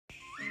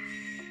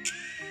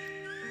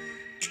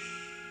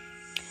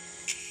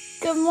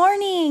Good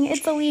morning,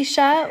 it's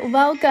Alicia.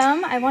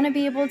 Welcome. I want to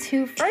be able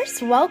to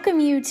first welcome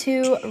you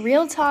to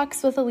Real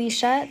Talks with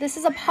Alicia. This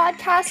is a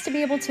podcast to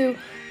be able to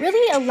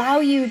really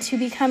allow you to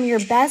become your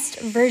best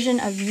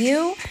version of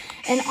you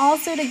and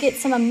also to get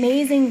some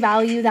amazing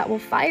value that will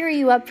fire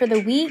you up for the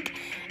week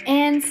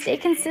and stay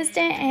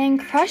consistent and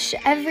crush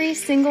every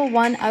single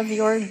one of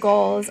your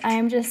goals. I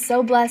am just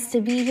so blessed to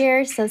be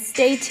here, so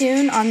stay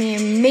tuned on the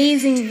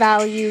amazing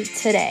value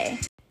today.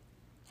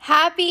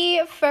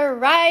 Happy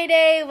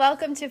Friday!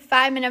 Welcome to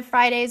 5 Minute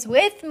Fridays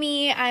with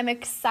me. I'm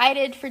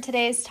excited for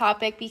today's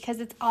topic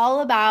because it's all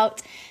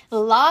about the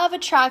law of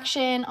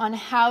attraction on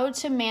how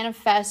to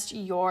manifest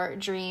your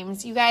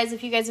dreams. You guys,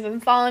 if you guys have been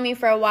following me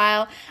for a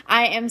while,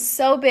 I am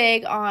so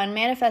big on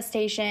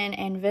manifestation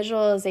and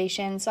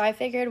visualization. So I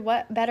figured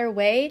what better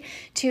way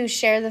to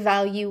share the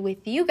value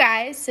with you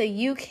guys so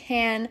you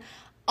can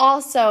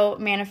also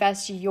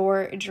manifest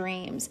your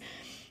dreams.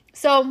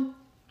 So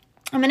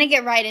I'm going to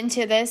get right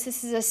into this.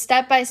 This is a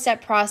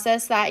step-by-step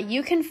process that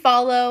you can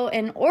follow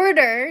in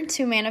order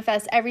to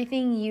manifest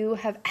everything you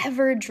have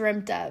ever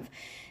dreamt of.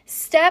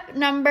 Step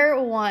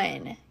number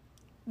 1,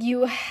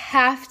 you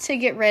have to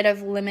get rid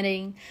of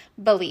limiting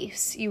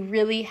beliefs. You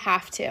really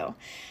have to.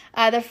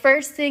 The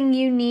first thing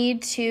you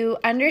need to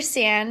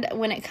understand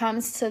when it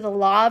comes to the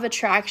law of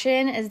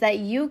attraction is that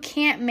you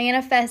can't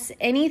manifest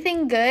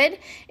anything good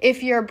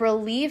if your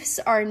beliefs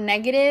are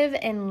negative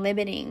and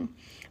limiting.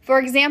 For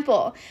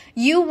example,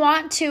 you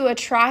want to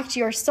attract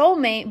your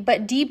soulmate,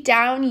 but deep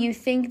down you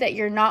think that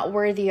you're not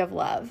worthy of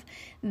love.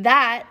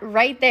 That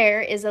right there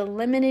is a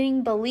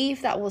limiting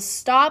belief that will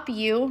stop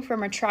you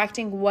from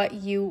attracting what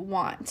you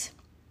want.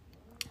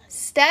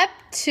 Step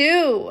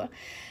 2,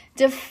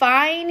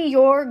 define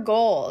your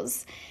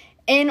goals.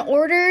 In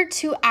order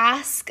to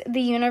ask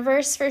the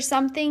universe for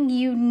something,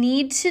 you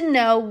need to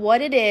know what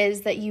it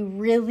is that you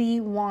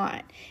really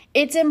want.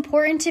 It's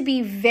important to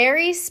be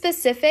very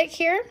specific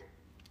here,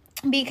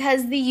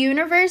 because the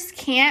universe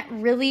can't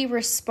really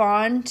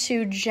respond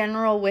to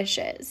general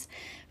wishes.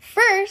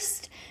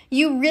 First,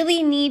 you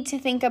really need to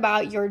think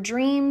about your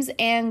dreams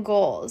and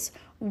goals.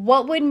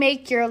 What would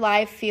make your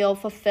life feel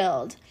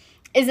fulfilled?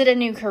 Is it a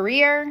new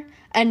career,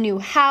 a new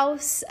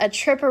house, a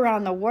trip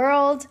around the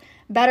world,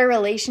 better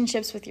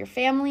relationships with your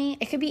family?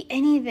 It could be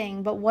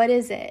anything, but what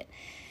is it?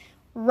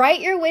 Write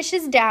your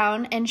wishes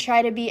down and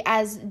try to be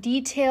as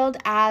detailed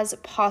as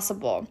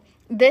possible.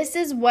 This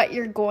is what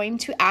you're going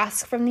to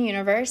ask from the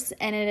universe,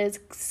 and it is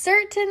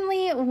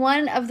certainly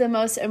one of the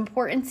most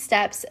important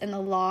steps in the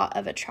law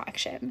of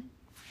attraction.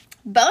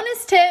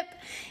 Bonus tip,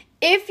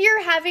 if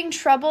you're having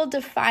trouble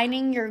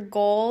defining your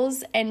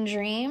goals and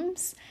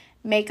dreams,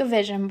 make a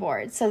vision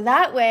board. So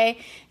that way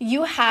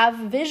you have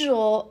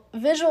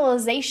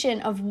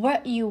visualization of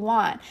what you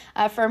want.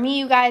 For me,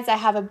 you guys, I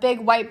have a big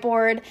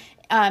whiteboard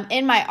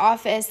in my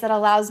office that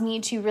allows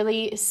me to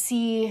really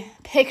see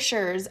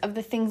pictures of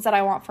the things that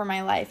I want for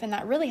my life, and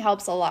that really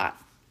helps a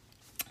lot.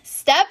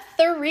 Step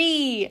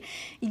 3,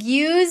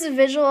 use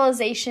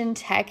visualization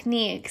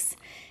techniques.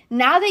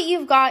 Now that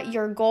you've got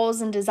your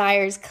goals and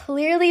desires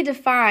clearly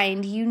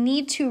defined, you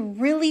need to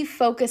really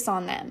focus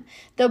on them.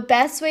 The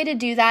best way to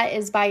do that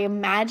is by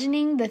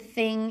imagining the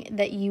thing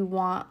that you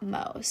want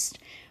most.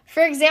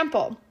 For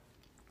example,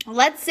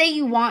 let's say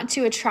you want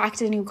to attract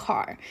a new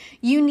car.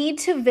 You need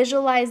to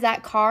visualize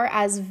that car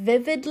as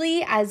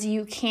vividly as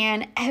you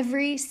can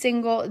every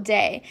single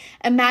day.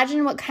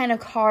 Imagine what kind of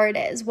car it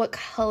is, what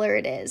color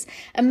it is.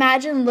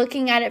 Imagine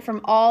looking at it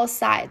from all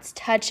sides,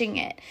 touching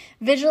it,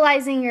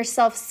 visualizing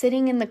yourself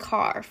sitting in the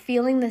car,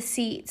 feeling the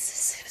seats,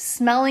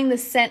 smelling the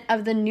scent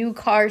of the new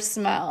car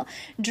smell,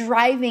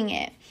 driving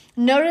it.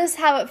 Notice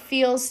how it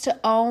feels to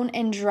own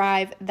and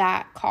drive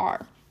that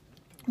car.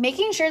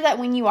 Making sure that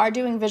when you are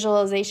doing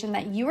visualization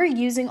that you are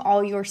using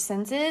all your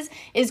senses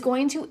is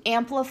going to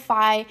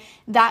amplify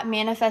that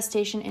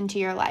manifestation into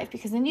your life,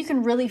 because then you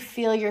can really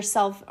feel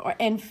yourself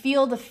and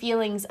feel the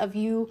feelings of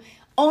you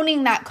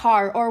owning that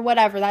car or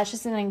whatever. That's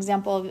just an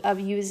example of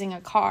using a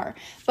car.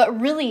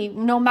 But really,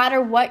 no matter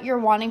what you're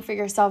wanting for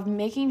yourself,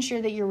 making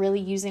sure that you're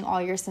really using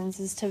all your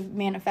senses to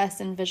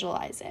manifest and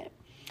visualize it.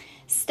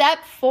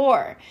 Step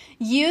 4,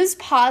 use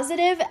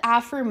positive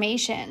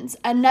affirmations.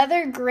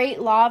 Another great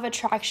law of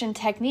attraction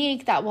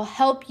technique that will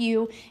help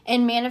you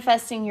in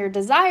manifesting your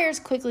desires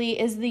quickly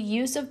is the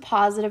use of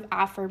positive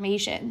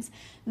affirmations.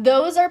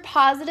 Those are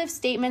positive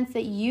statements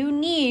that you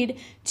need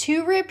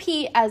to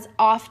repeat as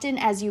often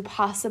as you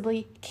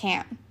possibly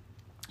can.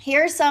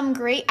 Here are some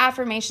great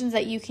affirmations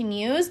that you can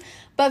use,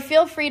 but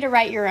feel free to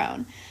write your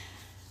own.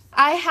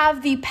 I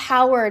have the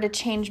power to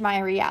change my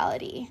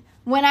reality.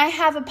 When I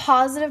have a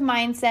positive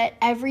mindset,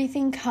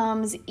 everything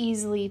comes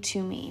easily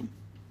to me.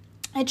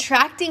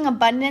 Attracting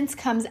abundance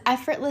comes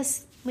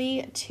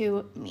effortlessly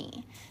to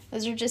me.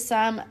 Those are just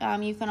some.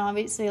 You can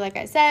obviously, like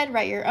I said,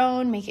 write your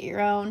own, make it your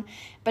own,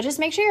 but just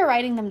make sure you're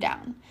writing them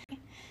down.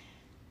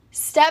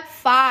 Step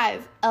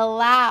 5,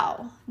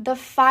 allow. The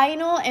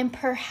final and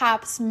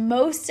perhaps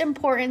most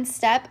important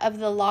step of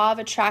the law of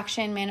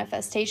attraction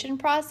manifestation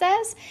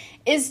process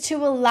is to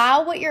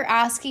allow what you're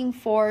asking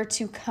for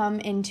to come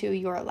into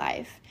your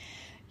life.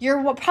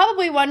 You're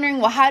probably wondering,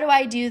 well, how do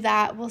I do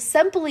that? Well,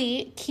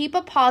 simply keep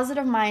a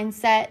positive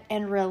mindset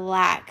and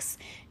relax.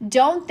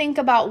 Don't think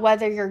about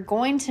whether you're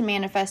going to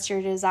manifest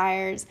your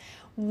desires,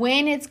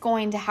 when it's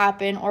going to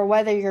happen, or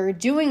whether you're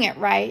doing it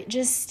right.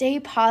 Just stay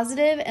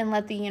positive and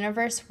let the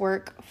universe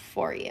work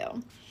for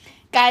you.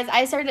 Guys,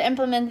 I started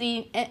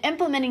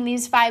implementing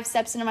these 5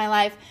 steps into my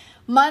life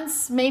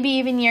months, maybe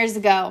even years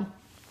ago.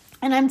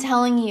 And I'm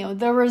telling you,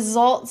 the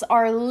results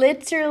are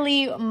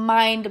literally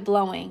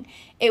mind-blowing.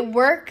 It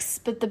works,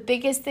 but the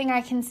biggest thing I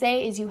can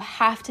say is you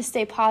have to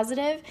stay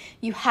positive.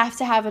 You have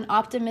to have an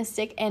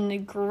optimistic and a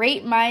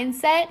great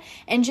mindset,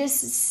 and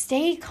just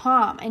stay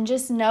calm and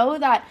just know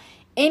that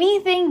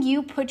anything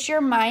you put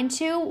your mind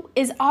to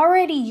is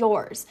already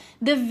yours.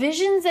 The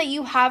visions that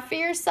you have for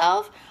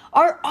yourself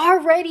are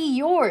already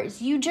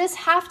yours. You just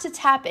have to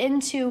tap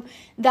into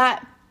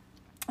that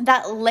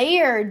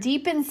layer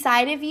deep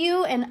inside of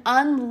you and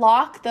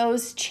unlock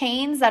those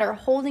chains that are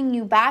holding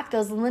you back,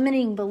 those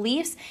limiting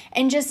beliefs,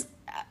 and just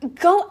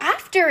go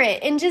after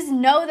it and just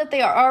know that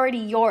they are already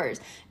yours.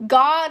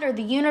 God or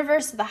the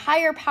universe or the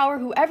higher power,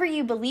 whoever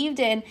you believed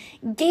in,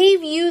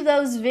 gave you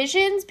those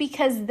visions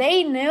because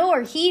they knew,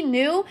 or he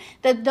knew,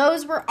 that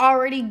those were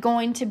already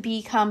going to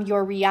become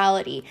your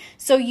reality.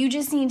 So you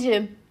just need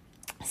to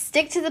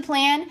stick to the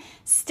plan,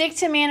 stick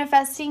to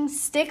manifesting,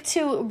 stick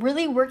to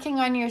really working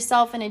on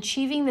yourself and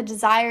achieving the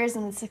desires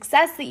and the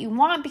success that you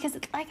want, because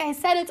like I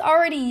said, it's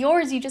already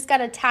yours. You just got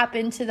to tap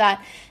into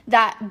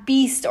that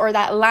beast or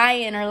that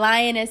lion or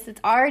lioness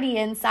that's already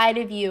inside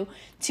of you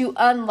to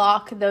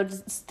unlock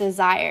those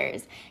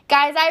desires.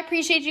 Guys, I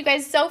appreciate you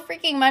guys so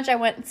freaking much. I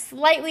went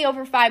slightly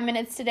over 5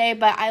 minutes today,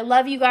 but I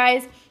love you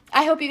guys.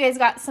 I hope you guys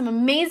got some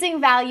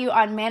amazing value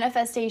on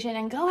manifestation,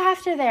 and go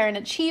after there and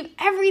achieve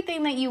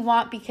everything that you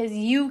want, because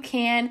you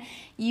can.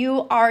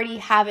 You already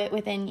have it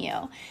within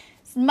you.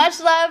 Much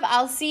love.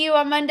 I'll see you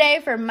on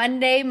Monday for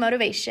Monday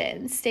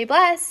Motivation. Stay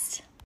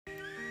blessed.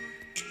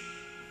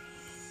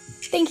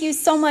 Thank you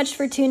so much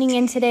for tuning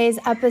in today's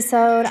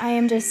episode. I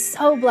am just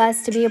so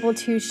blessed to be able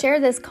to share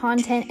this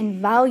content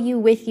and value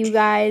with you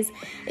guys.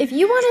 If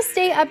you want to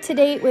stay up to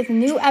date with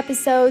new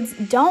episodes,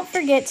 don't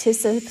forget to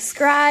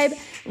subscribe,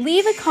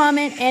 leave a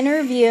comment and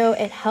a review.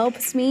 It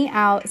helps me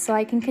out so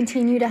I can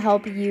continue to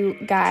help you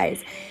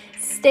guys.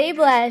 Stay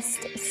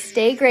blessed,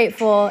 stay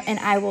grateful, and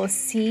I will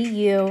see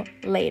you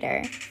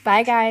later.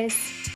 Bye, guys.